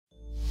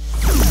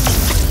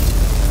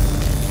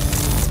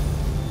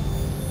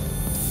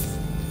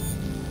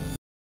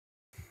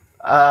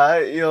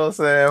You know what I'm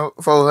saying?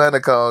 Before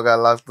Honeykomb got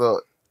locked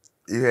up,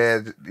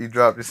 you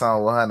dropped your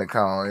song with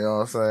Honeykomb, you know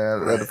what I'm saying?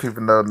 Right. Let the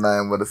people know the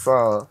name of the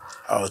song.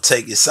 Oh,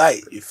 Take Your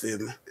Sight, you feel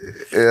me?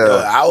 Yeah. Yo,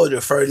 I was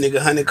the first nigga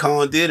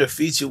Honeykomb did a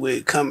feature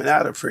with coming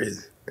out of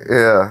prison.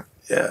 Yeah.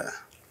 Yeah.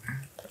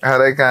 How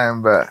they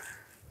came back?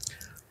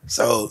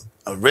 So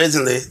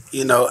originally,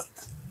 you know,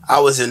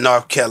 I was in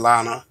North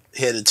Carolina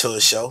headed to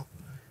a show,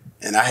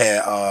 and I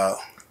had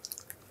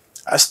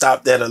I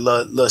stopped at a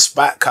little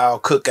spot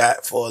called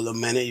Cookout for a little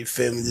minute. You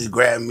feel me? Just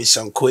grabbed me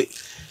something quick,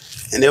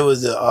 and there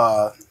was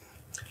a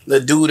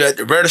little dude at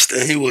the register.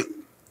 And he was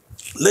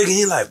looking.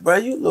 He like, bro,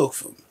 you look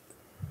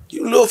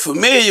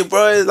familiar,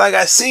 bro. It's like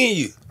I seen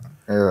you.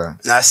 Yeah.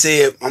 And I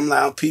said, I'm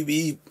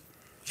Pbe.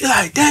 He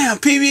like, damn,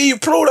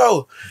 Pbe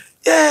Pluto.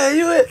 Yeah,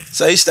 you it.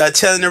 So he started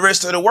telling the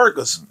rest of the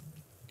workers.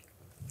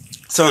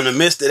 So in the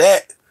midst of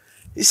that,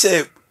 he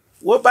said,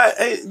 what about,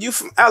 hey, you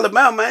from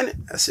Alabama, ain't it?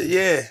 I said,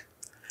 yeah.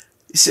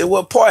 He said,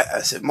 what part?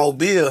 I said,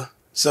 Mobile.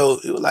 So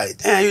he was like,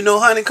 damn, you know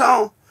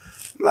Honeykomb?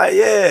 I'm like,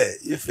 yeah,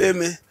 you feel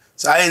me?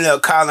 So I ended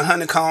up calling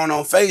Honeykomb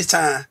on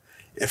FaceTime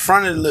in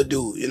front of the little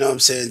dude, you know what I'm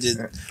saying? Just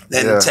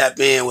letting him tap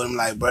in with him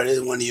like, bro, this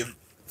is one of your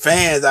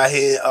fans out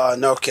here in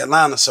North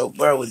Carolina. So,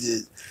 bro, was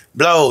just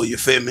blow, you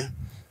feel me?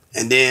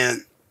 And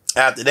then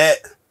after that,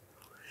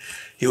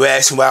 he was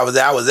asking where I was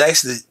at. I was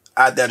actually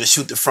out there to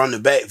shoot the front to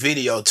back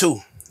video too.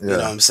 You know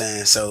what I'm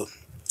saying? So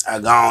I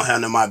go on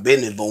handle my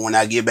business. But when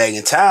I get back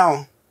in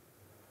town,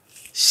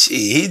 shit,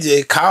 he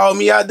just called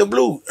me out the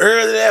blue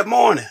early that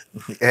morning.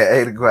 At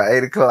 8 o'clock,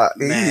 8 o'clock.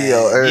 Man,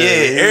 early.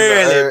 Yeah,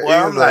 early. Boy,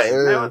 I'm like,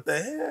 early. man, what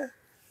the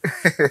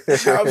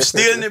hell? I'm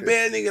still in the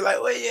bed, nigga, like,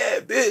 where you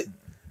at, bitch?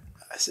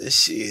 I said,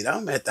 shit,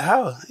 I'm at the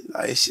house. He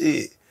like,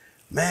 shit,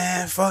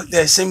 man, fuck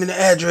that. Send me the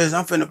address.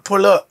 I'm finna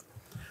pull up.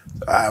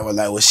 So I was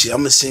like, well, shit, I'm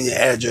gonna send you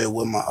the address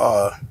with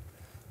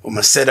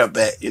my setup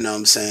at, you know what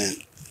I'm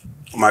saying?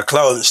 My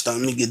clothing stuff.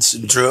 Let me get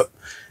some drip.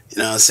 You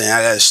know what I'm saying?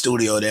 I got a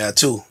studio there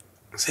too.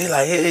 So he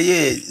like,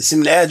 yeah,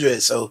 send me the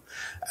address. So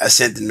I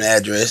sent him the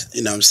address,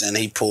 you know what I'm saying?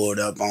 He pulled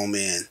up on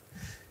me, and,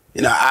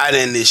 you know, I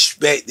didn't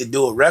expect to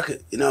do a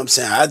record, you know what I'm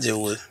saying? I just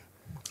was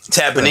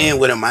tapping in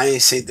with him. I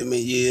ain't seen him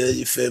in years,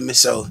 you feel me?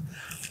 So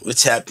we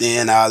tapped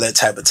in all that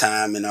type of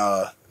time, and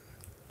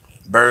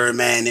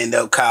Birdman ended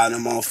up calling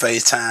him on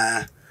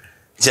FaceTime.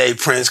 Jay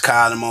Prince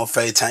called him on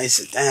FaceTime. He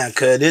said, damn,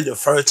 cuz this the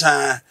first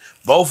time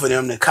both of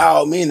them that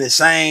called me in the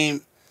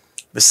same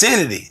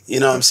vicinity, you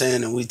know what I'm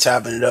saying? And we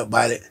chopping it up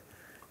about it.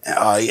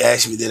 And he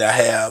asked me, did I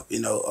have, you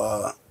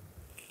know,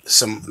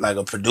 some, like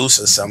a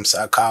producer or something.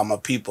 So I called my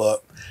people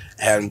up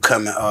and had them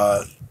come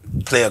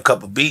and play a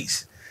couple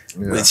beats.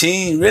 Yeah. Which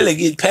he ain't really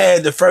get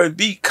past the first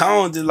beat.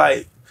 Combs is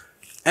like,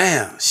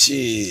 damn,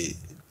 shit.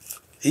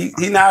 He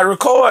not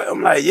record?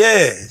 I'm like,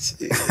 yeah.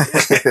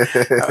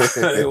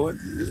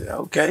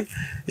 Okay.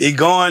 He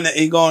going to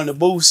the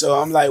booth, so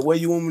I'm like, where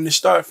you want me to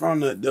start from?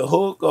 The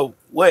hook or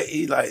what?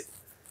 He like,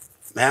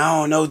 man,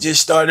 I don't know,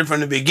 just started from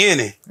the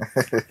beginning.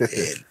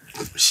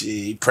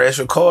 He pressed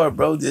record,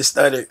 bro, just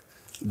started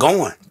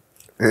going.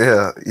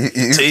 Yeah.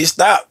 Till he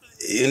stopped.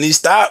 And he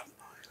stopped.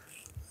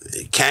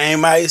 It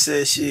came out, he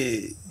said,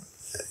 shit,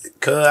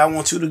 cuz I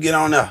want you to get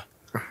on there.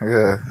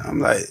 Yeah. I'm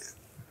like,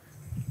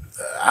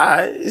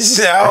 I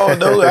don't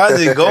know. I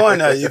was just going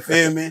there, you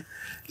feel me?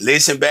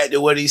 Listen back to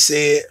what he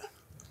said.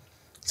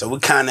 So we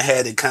kind of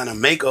had to kind of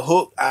make a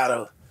hook out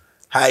of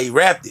how he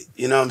rapped it.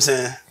 You know what I'm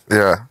saying?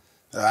 Yeah.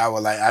 So I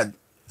was like, I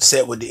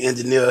sat with the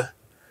engineer,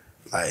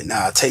 like,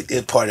 nah, take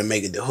this part and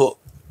make it the hook.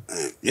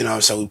 And, you know,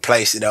 so we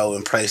placed it over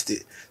and placed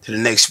it to the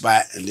next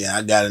spot. And then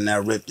I got in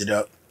there, ripped it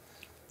up.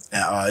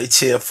 And he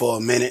chilled for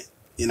a minute,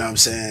 you know what I'm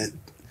saying?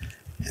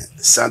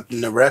 And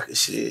something the record,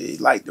 shit, he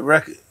liked the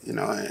record, you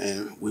know,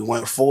 and we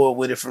went forward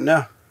with it from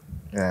there.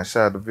 Yeah,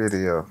 shot the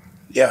video.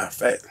 Yeah,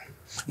 fact.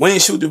 We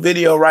didn't shoot the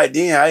video right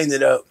then. I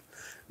ended up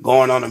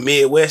going on a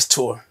Midwest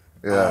tour.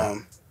 Yeah.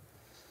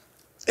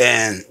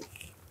 And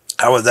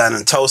I was down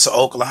in Tulsa,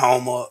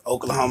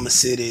 Oklahoma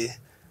City,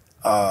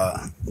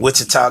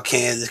 Wichita,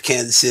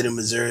 Kansas City,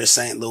 Missouri,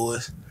 St.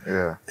 Louis.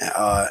 Yeah.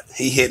 And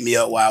he hit me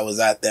up while I was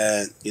out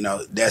there. And, you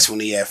know, that's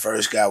when he had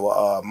first got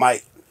with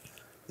Mike.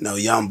 You know,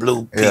 Young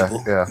Blue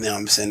people, yeah. You know what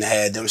I'm saying? They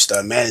had them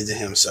start managing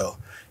him. So,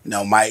 you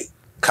know, Mike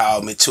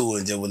called me too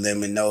and just would let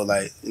me know,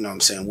 like, you know what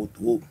I'm saying, whoop,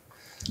 whoop.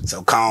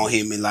 So Con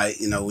hit me like,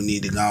 you know, we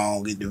need to go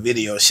on get the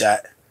video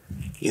shot,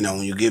 you know,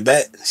 when you get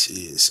back.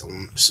 Shit, so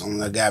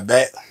soon as I got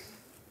back,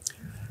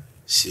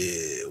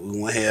 shit, we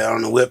went here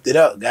on and whipped it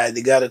up. Got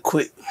it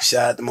quick.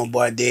 Shout out to my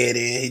boy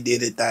Lideadend. He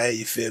did it thing,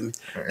 you feel me?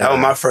 Yeah. That was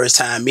my first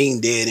time meeting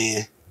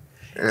Lideadend.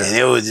 Yeah. And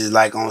it was just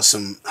like on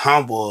some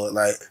humble,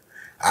 like,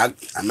 I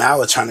mean, I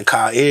was trying to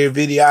call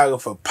every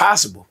videographer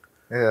possible.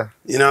 Yeah.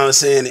 You know what I'm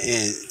saying?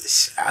 And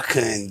I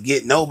couldn't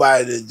get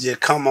nobody to just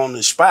come on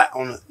the spot,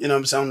 you know what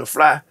I'm saying, on the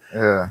fly.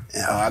 Yeah.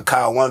 And I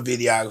called one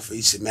videographer.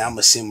 He said, man, I'm going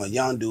to send my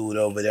young dude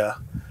over there.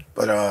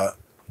 But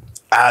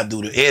I'll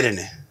do the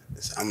editing.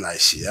 So I'm like,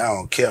 shit, I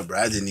don't care, bro.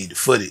 I just need the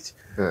footage.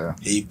 Yeah.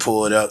 He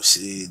pulled up,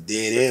 shit,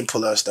 did it,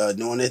 pull up, started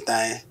doing his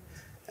thing.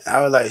 And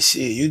I was like,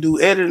 shit, you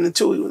do editing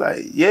too? He was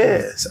like,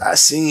 yeah. So I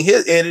seen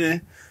his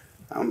editing.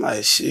 I'm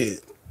like,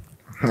 shit.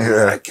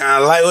 Yeah. I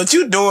kind of like what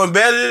you doing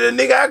better than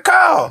the nigga I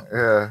called.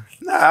 Yeah.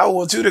 Nah, I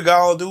want you to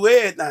go and do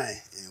everything.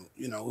 And,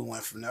 you know, we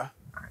went from there.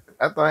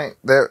 I think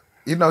that,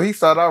 you know, he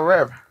started out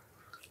rapping.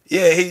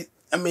 Yeah,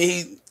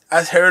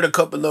 I heard a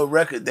couple of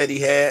records that he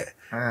had.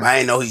 But I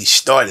didn't know he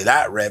started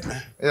out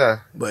rapping. Yeah.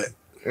 But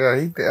yeah,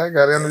 I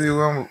got an interview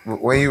with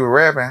him when he was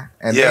rapping,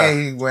 and then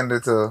he went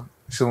into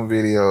shooting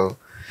videos.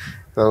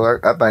 So I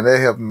think that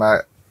helped him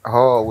out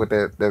hard with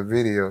that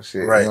video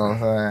shit. Right. You know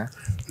what I'm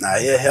saying? Nah,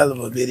 he a hell of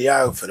a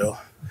videographer though.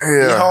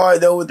 Yeah. He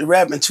hard though with the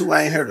rapping too.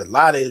 I ain't heard a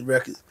lot of his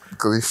records.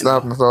 Cause he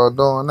stopped and started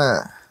doing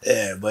that.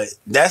 Yeah, but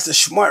that's the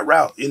smart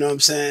route. You know what I'm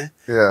saying?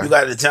 Yeah. You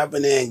got to jump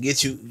in there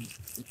and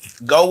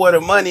go where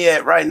the money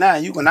at right now.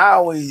 You can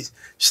always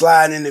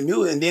slide in the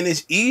music, and then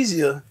it's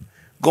easier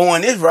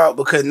going this route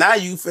because now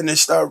you finna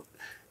start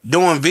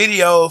doing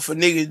video for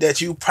niggas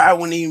that you probably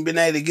wouldn't even been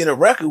able to get a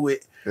record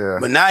with. Yeah.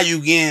 But now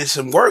you getting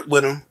some work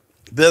with them,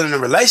 building a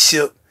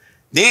relationship.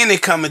 Then they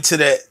coming to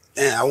that,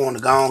 and I want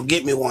to go and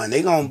get me one.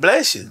 They gonna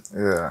bless you.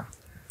 Yeah.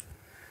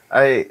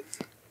 You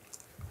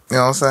know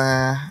what I'm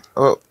saying?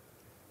 Well,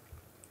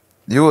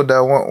 you were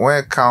there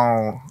when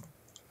Cone,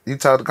 you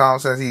talked to Cone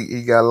since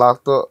he got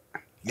locked up?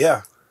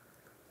 Yeah.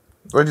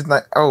 What do you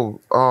think?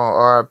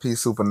 R.I.P.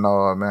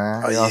 Supernova,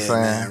 man. Oh, you know what I'm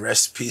saying? Man.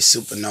 Rest in peace,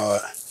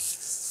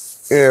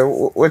 Supernova. Yeah,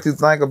 what you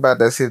think about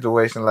that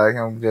situation, like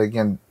him just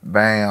getting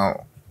banned,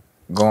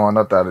 going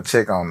up there to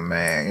check on the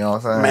man, you know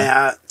what I'm saying?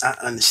 Man, I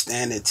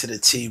understand it to the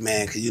T,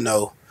 man, because, you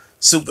know,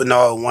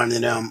 Supernova, one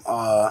of them,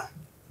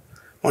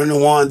 one of the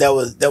ones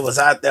that was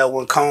out there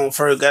when Cone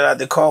first got out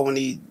the car, when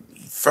he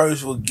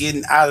first was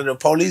getting out of the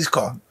police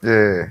car.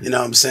 Yeah. You know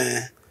what I'm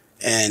saying?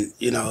 And,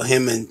 you know,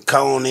 him and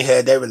Cone, they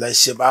had that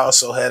relationship. I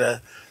also had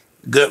a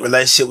good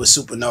relationship with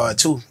Supernova,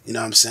 too. You know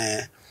what I'm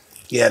saying?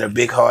 He had a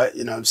big heart,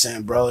 you know what I'm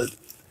saying, bro?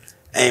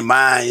 Ain't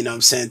mine, you know what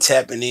I'm saying,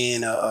 tapping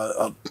in, you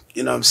know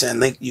what I'm saying,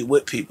 link you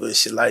with people and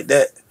shit like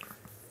that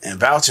and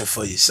vouching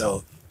for you.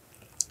 So,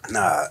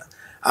 nah,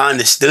 I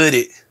understood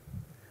it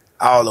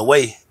all the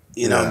way.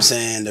 You know what I'm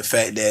saying? The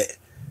fact that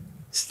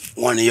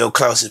one of your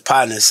closest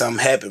partners,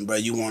 something happened, bro,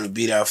 you want to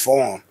be there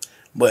for him.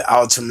 But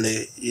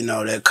ultimately, you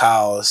know, that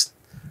caused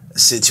a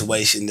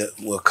situation that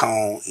where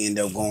Cone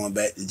ended up going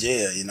back to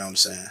jail, you know what I'm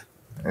saying?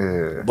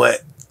 Yeah.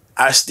 But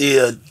I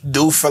still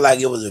do feel like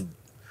it was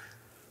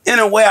in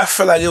a way, I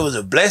feel like it was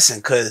a blessing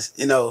because,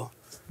 you know,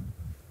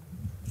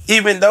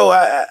 even though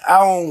I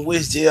don't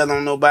wish jail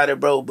on nobody,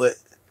 bro, but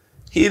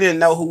he didn't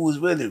know who was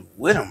really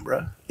with him,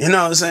 bro. You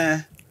know what I'm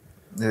saying?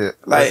 Yeah.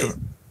 Like,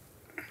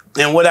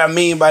 and what I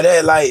mean by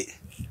that, like,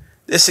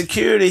 the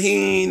security,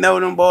 he ain't know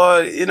them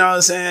boys, you know what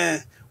I'm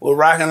saying, were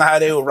rocking like how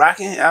they were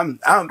rocking. I'm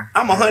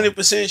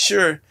 100%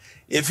 sure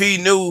if he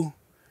knew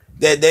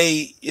that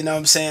they, you know what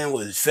I'm saying,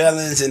 was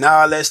felons and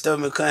all that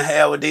stuff and couldn't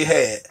have what they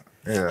had,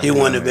 he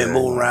wouldn't have been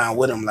moving around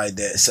with them like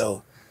that.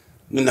 So,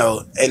 you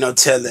know, ain't no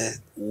telling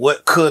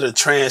what could have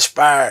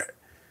transpired,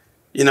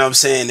 you know what I'm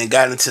saying, and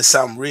got into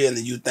something real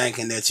and you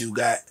thinking that you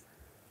got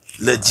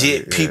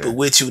legit people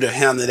with you to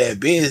handle that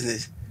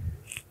business,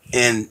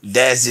 and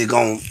that's just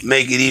gonna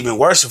make it even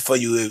worse for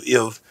you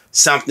if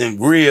something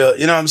real,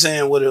 you know what I'm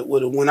saying, would have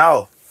went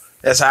off.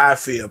 That's how I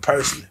feel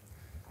personally.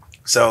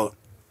 So,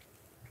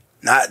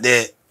 not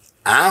that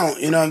I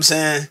don't, you know what I'm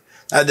saying,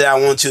 not that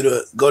I want you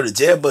to go to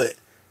jail, but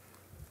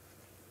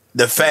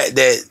the fact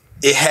that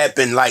it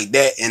happened like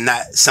that and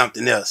not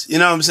something else. You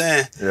know what I'm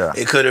saying? Yeah.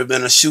 It could have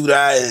been a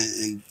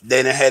shootout and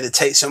they done had to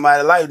take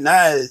somebody's life.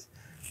 Now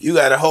you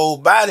got a whole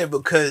body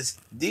because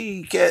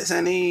these cats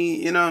ain't,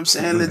 you know what I'm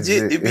saying,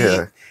 legit to be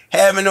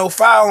having no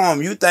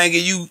firearm. You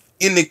thinking you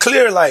in the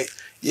clear like,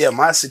 yeah,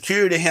 my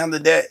security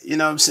handled that. You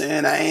know what I'm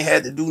saying? I ain't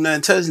had to do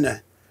nothing, touch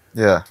nothing.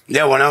 Yeah.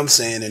 That's what I'm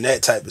saying in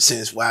that type of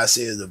sense, why I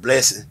say it's a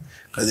blessing,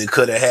 because it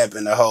could have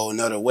happened a whole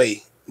nother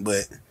way.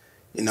 But,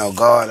 you know,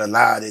 God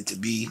allowed it to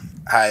be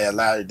how he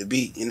allowed it to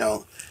be. You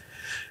know,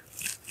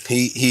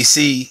 he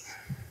see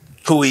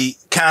who he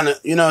kind of,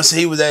 you know what I'm saying,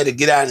 he was able to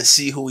get out and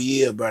see who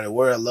he is, bro. The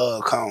world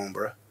love Cone,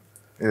 bro.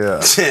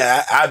 Yeah.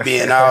 I be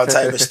in all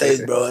type of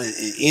states, bro. And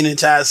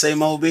anytime I say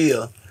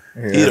Mobile,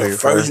 he the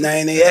first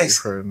name they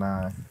ask. First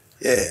name.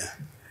 Yeah.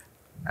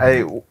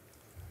 Hey,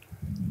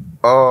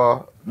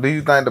 do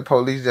you think the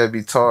police just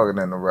be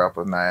targeting the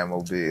rapper name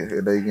Mobile?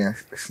 If they get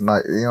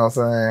sniped, you know what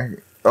I'm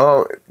saying?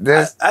 Oh,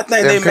 I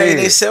think they made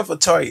themselves a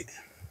target.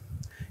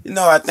 You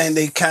know, I think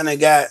they kind of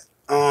got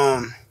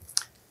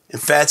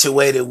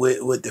infatuated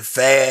with the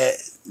fad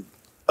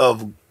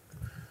of,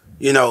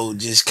 you know,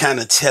 just kind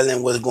of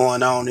telling what's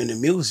going on in the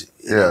music.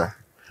 You know?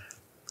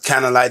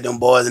 Kind of like them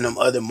boys in them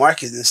other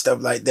markets and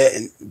stuff like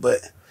that.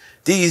 But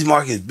these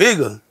markets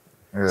bigger.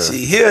 Yeah.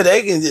 See, here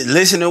they can just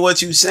listen to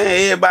what you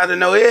saying. Everybody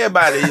know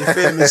everybody. You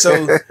feel me? So,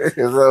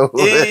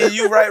 yeah,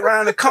 you right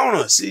around the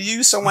corner. See,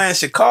 you somewhere in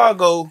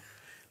Chicago,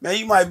 man,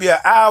 you might be an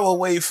hour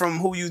away from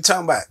who you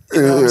talking about.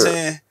 You know what I'm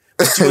saying?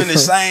 But you in the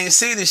same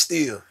city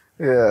still.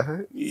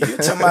 Yeah. You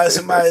talking about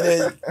somebody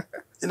that,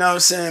 you know what I'm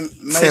saying,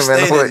 may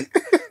stay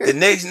the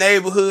next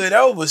neighborhood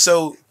over.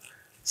 So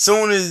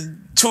soon as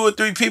 2 or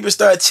 3 people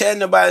start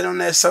chatting about it on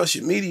that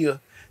social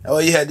media, Oh,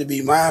 you had to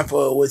be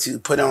mindful of what you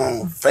put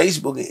on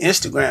Facebook and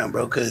Instagram,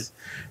 bro, because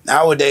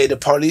nowadays the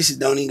police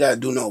don't even got to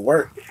do no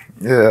work.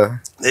 Yeah.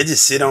 They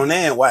just sit on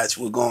there and watch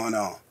what's going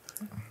on.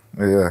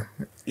 Yeah.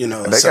 You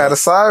know, they got a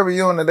cyber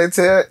unit.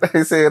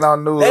 They said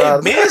on news. They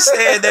been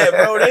said that,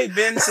 bro. They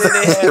been said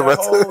they had a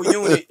whole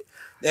unit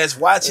that's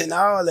watching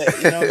all that.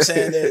 You know what I'm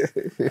saying?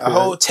 That a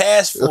whole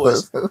task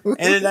force. And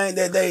it ain't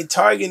that they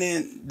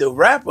targeting the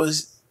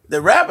rappers.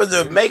 The rappers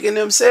are making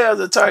themselves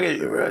a target,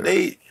 bro.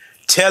 They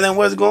telling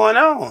what's going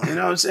on. You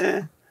know what I'm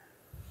saying?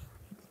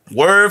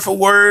 Word for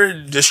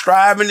word,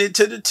 describing it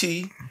to the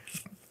T.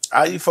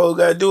 All you folks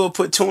gotta do is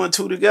put 2 and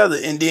 2 together.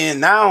 And then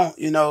now,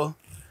 you know,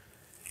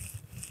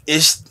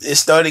 it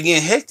started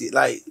getting hectic.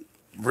 Like,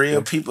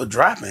 real people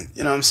dropping.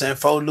 You know what I'm saying?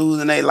 Folks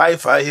losing their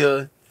life out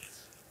here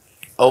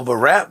over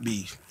rap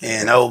beef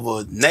and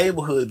over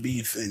neighborhood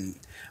beef and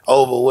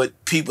over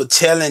what people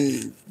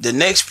telling the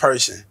next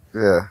person.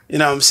 Yeah. You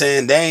know what I'm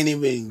saying? They ain't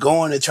even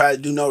going to try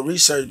to do no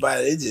research about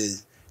it. They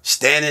just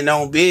standing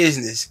on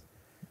business.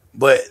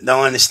 But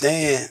don't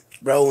understand,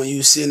 bro, when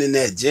you sitting in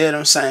that jail,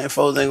 I'm saying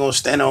folks ain't gonna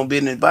stand on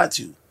business about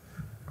you.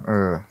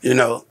 You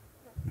know?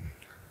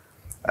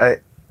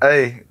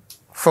 Hey,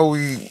 before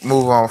we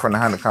move on from the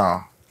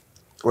Honeykomb,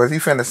 was he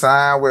finna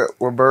sign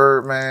with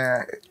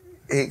Birdman?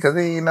 Cause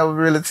he ain't never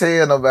really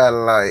tell nobody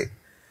like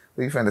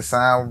we finna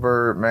sign with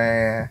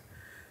Birdman,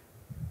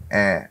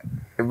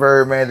 and the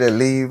Birdman just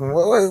leave him.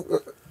 What?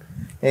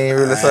 He ain't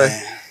really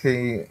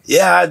say.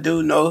 Yeah, I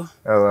do know,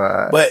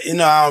 but you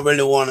know I don't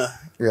really wanna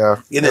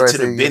get into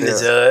the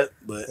business of it.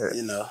 But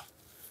you know,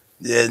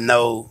 just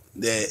know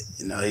that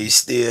you know he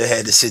still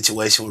had the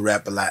situation with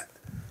Rap a Lot.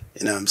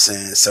 You know what I'm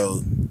saying?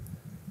 So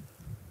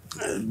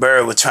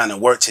Bird was trying to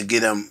work to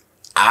get him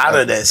out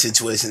of that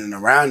situation and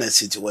around that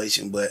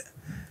situation, but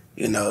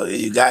you know,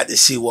 you got to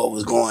see what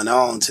was going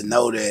on to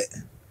know that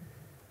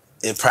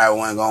it probably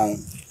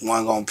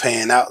wasn't gonna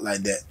pan out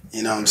like that.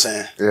 You know what I'm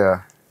saying?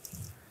 Yeah.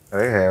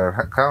 They had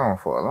come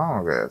for a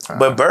long time.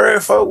 But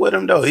Bird fuck with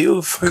him though. He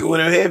was fucking with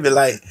him heavy.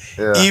 Like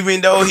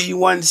even though he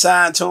wasn't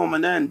signed to him or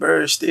nothing,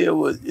 Bird still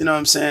was, you know what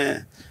I'm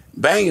saying,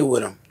 banging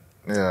with him.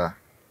 Yeah.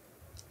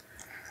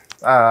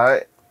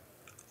 Alright.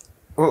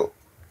 Well,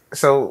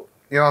 so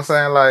you know what I'm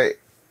saying?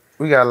 Like,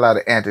 we got a lot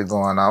of antics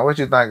going on. What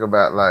you think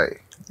about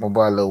like my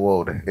boy Li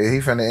Woadie? Is he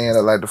finna end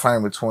up like the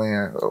famous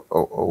twin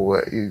or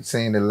what? You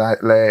seen the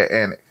lad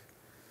antics?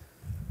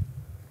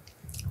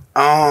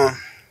 Like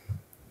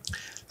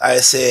I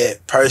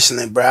said,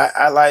 personally, bro,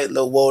 I like Li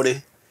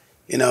Woadie.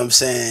 You know what I'm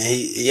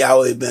saying? He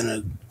always been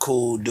a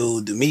cool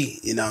dude to me.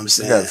 You know what I'm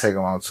saying? You gotta take him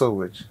on tour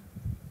with you.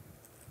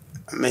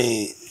 I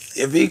mean,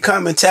 if he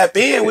come and tap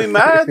in, we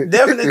might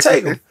definitely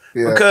take him.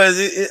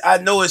 Because I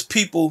know it's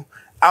people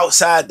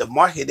outside the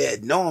market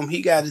that know him.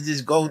 He got to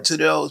just go to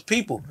those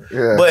people.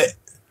 Yeah. But,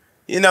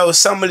 you know,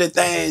 some of the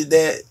things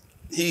that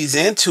he's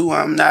into,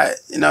 I'm not,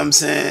 you know what I'm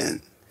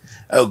saying,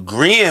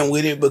 agreeing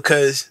with it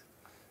because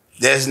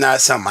that's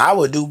not something I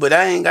would do, but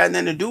I ain't got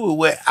nothing to do with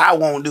what I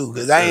won't do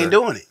because I ain't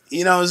doing it.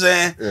 You know what I'm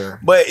saying? Yeah.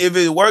 But if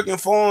it's working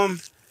for him,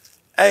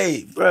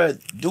 hey, bro,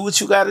 do what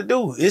you got to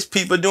do. It's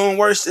people doing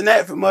worse than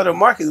that from other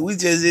markets. We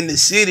just in the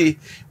city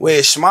where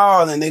it's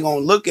small and they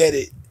going to look at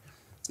it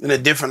in a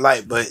different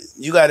light. But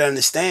you got to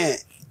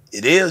understand,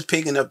 it is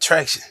picking up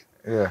traction.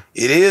 Yeah.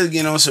 It is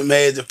getting on some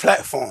major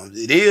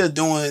platforms. It is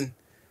doing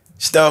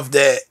stuff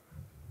that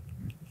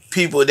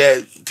people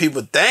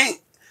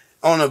think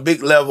on a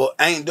big level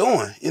ain't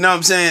doing. You know what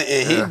I'm saying?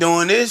 And he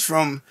doing this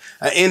from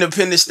an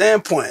independent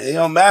standpoint. It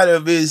don't matter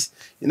if it's,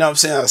 you know what I'm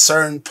saying, a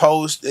certain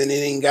post and it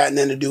ain't got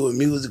nothing to do with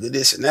music or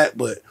this and that,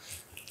 but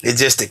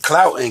it's just the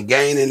clout and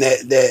gaining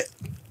that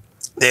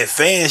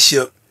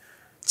fanship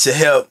to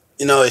help,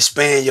 you know,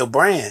 expand your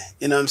brand.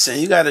 You know what I'm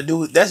saying? You got to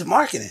do, that's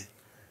marketing.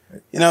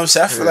 You know what I'm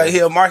saying? I feel like he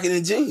a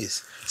marketing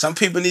genius. Some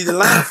people need to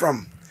learn from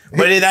him.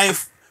 But it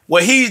ain't,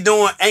 what he's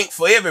doing ain't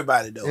for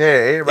everybody though. Yeah,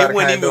 everybody it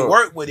wouldn't even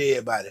work with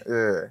everybody.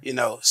 Yeah. You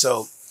know,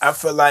 so I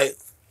feel like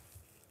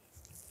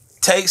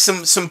take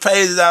some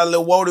pages out of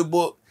the Woadie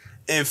book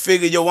and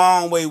figure your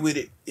own way with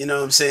it. You know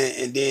what I'm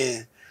saying? And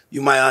then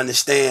you might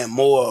understand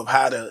more of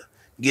how to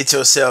get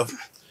yourself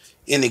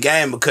in the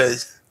game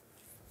because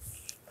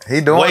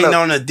waiting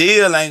on a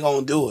deal ain't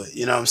gonna do it.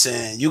 You know what I'm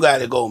saying? You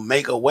gotta go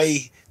make a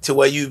way to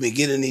where you've been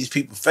getting these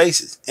people's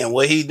faces. And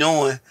what he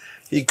doing,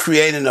 he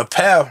creating a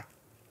path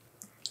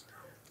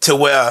to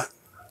where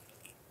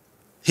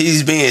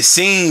he's being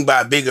seen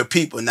by bigger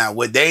people. Now,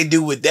 what they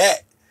do with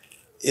that,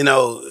 you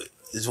know,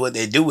 is what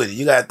they do with it.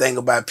 You gotta think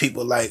about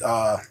people like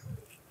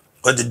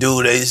what the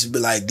dude they used to be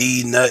like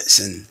D Nuts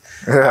and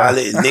all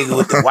that nigga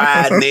with the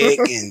wide neck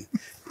and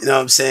you know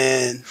what I'm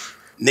saying,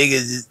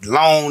 niggas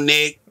long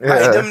neck.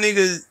 Like them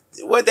niggas,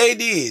 what they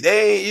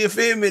did, you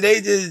feel me? They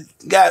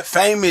just got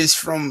famous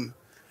from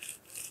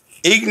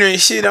ignorant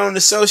shit on the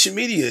social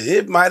media.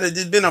 It might have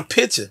just been a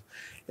picture.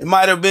 It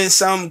might have been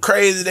something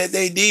crazy that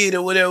they did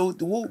or whatever,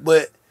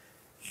 but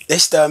they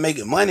start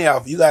making money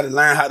off. You got to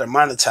learn how to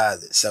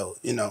monetize it. So,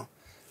 you know.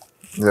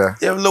 Yeah.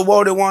 If Li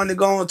Woadie wanted to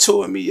go on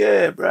tour with me,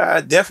 yeah, bro,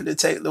 I definitely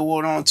take Li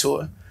Woadie on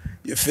tour.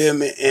 You feel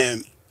me?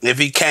 And if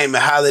he came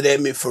and hollered at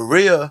me for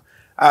real,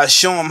 I'll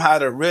show him how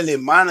to really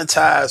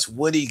monetize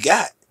what he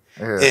got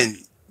and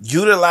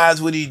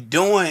utilize what he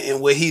doing and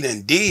what he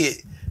done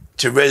did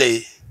to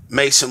really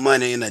make some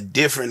money in a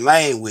different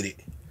lane with it.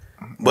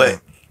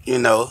 But, you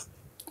know,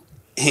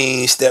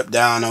 he ain't stepped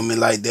down on me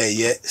like that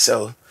yet.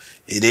 So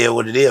it is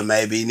what it is.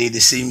 Maybe he need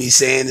to see me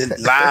saying it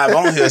live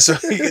on here so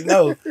he can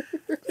know.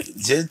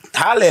 Just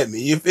holler at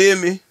me. You feel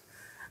me?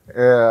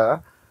 Yeah.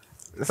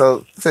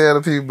 So tell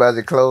the people about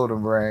your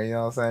clothing brand. You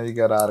know what I'm saying? You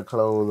got all the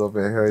clothes up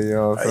in here. You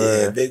know what I'm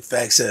saying? Yeah, big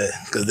facts.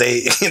 Because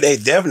they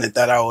definitely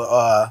thought I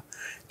was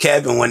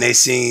capping when they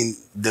seen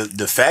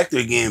the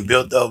factory getting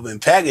built up in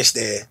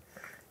Pakistan.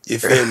 You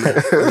feel me?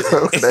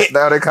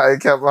 Now they call you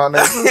cap on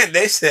that?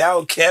 They said I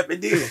was capping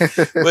then.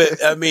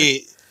 But, I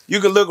mean, you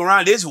can look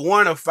around. This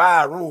 1 of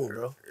 5 rooms,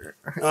 bro.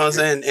 You know what I'm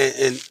saying?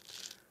 And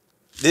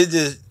this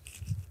just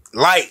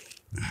light.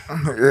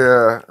 Yeah. You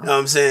know what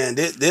I'm saying?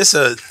 This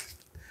about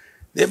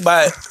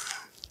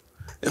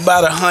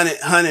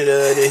 100 of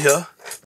it in here.